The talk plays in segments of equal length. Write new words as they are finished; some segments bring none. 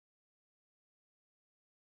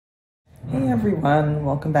Hey everyone,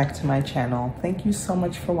 welcome back to my channel. Thank you so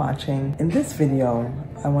much for watching. In this video,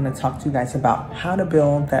 I want to talk to you guys about how to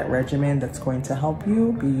build that regimen that's going to help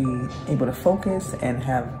you be able to focus and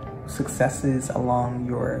have successes along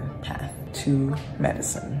your path to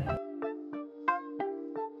medicine.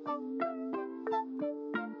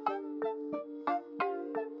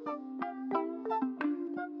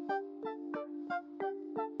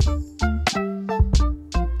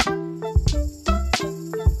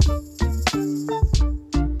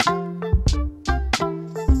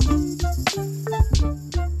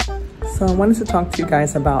 So I wanted to talk to you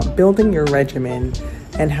guys about building your regimen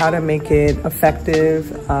and how to make it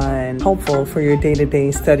effective and helpful for your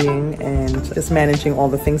day-to-day studying and just managing all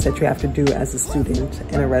the things that you have to do as a student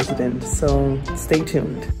and a resident. So stay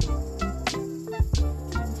tuned.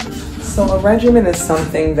 So a regimen is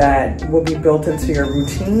something that will be built into your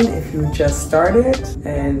routine if you just start it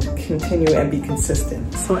and continue and be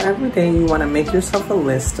consistent. So every day you want to make yourself a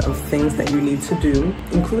list of things that you need to do,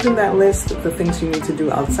 including that list the things you need to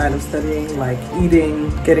do outside of studying, like eating,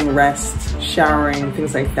 getting rest, showering,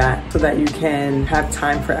 things like that, so that you can have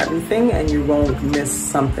time for everything and you won't miss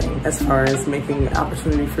something as far as making an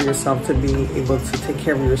opportunity for yourself to be able to take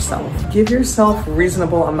care of yourself. Give yourself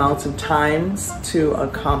reasonable amounts of times to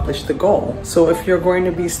accomplish the goal. So if you're going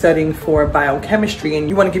to be studying for biochemistry and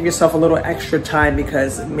you want to give yourself a little extra time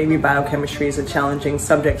because maybe biochemistry is a challenging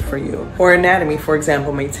subject for you, or anatomy, for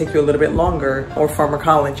example, may take you a little bit longer, or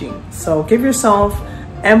pharmacology. So give yourself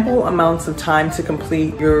ample amounts of time to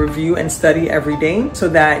complete your review and study every day so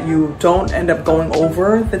that you don't end up going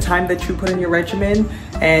over the time that you put in your regimen,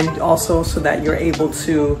 and also so that you're able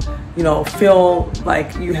to, feel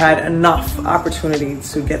like you had enough opportunity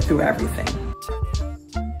to get through everything.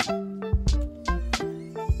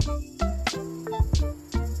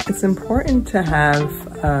 It's important to have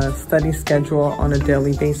a study schedule on a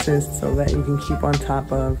daily basis so that you can keep on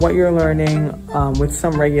top of what you're learning with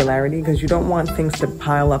some regularity, because you don't want things to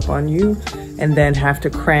pile up on you and then have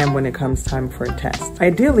to cram when it comes time for a test.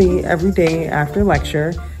 Ideally, every day after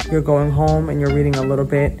lecture, you're going home and you're reading a little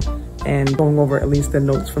bit and going over at least the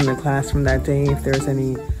notes from the class from that day. If there's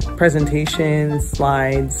any presentations,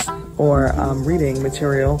 slides, or reading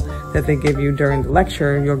material that they give you during the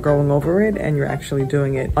lecture, you're going over it and you're actually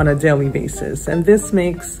doing it on a daily basis. And this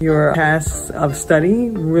makes your tasks of study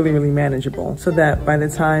really, really manageable, so that by the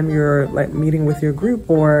time you're meeting with your group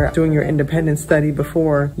or doing your independent study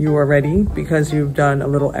before, you are ready because you've done a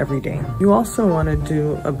little every day. You also want to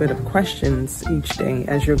do a bit of questions each day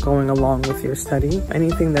as you're going along with your study.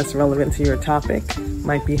 Anything that's relevant to your topic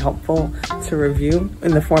might be helpful to review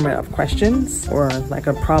in the format of questions or like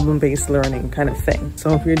a problem-based learning kind of thing.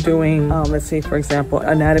 So if you're doing, let's say for example,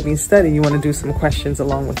 anatomy study, you want to do some questions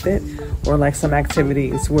along with it, or like some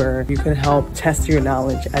activities where you can help test your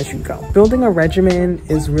knowledge as you go. Building a regimen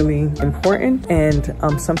is really important and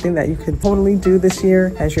something that you could totally do this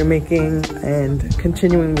year as you're making and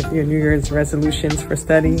continuing with your New Year's resolutions for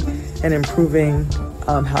study and improving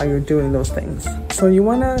how you're doing those things. So you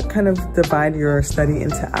want to kind of divide your study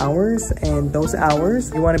into hours, and those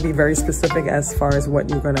hours, you want to be very specific as far as what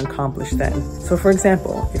you're going to accomplish then. So for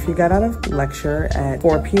example, if you got out of lecture at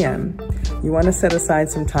 4 p.m., you want to set aside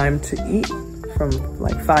some time to eat from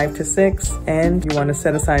like 5 to 6, and you want to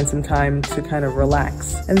set aside some time to kind of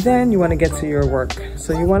relax, and then you want to get to your work.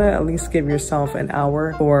 So you want to at least give yourself an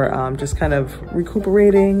hour for just kind of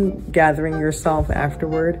recuperating, gathering yourself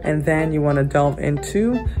afterward, and then you want to delve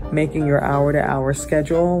into making your hour-to-hour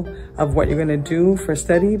schedule of what you're going to do for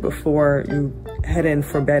study before you head in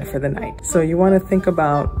for bed for the night. So you want to think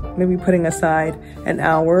about maybe putting aside an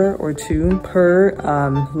hour or two per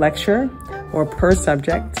lecture or per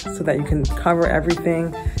subject so that you can cover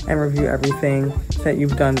everything and review everything that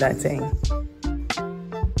you've done that day.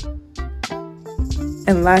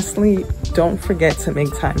 And lastly, don't forget to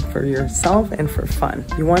make time for yourself and for fun.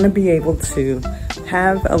 You want to be able to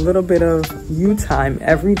have a little bit of you time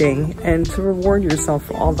every day and to reward yourself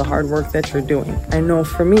for all the hard work that you're doing. I know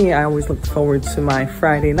for me, I always look forward to my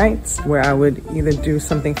Friday nights where I would either do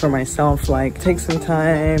something for myself, like take some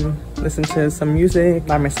time, listen to some music,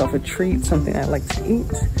 buy myself a treat, something I like to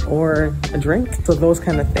eat, or a drink. So those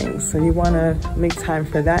kind of things. So you want to make time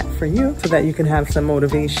for that for you so that you can have some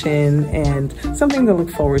motivation and something to look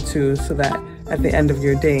forward to, so that at the end of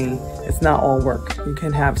your day, it's not all work. You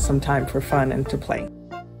can have some time for fun and to play.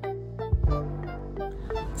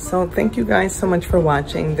 So thank you guys so much for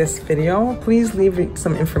watching this video. Please leave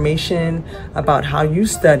some information about how you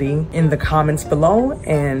study in the comments below,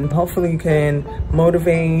 and hopefully you can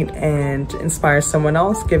motivate and inspire someone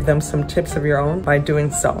else, give them some tips of your own by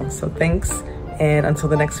doing so. So thanks, and until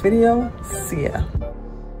the next video, see ya.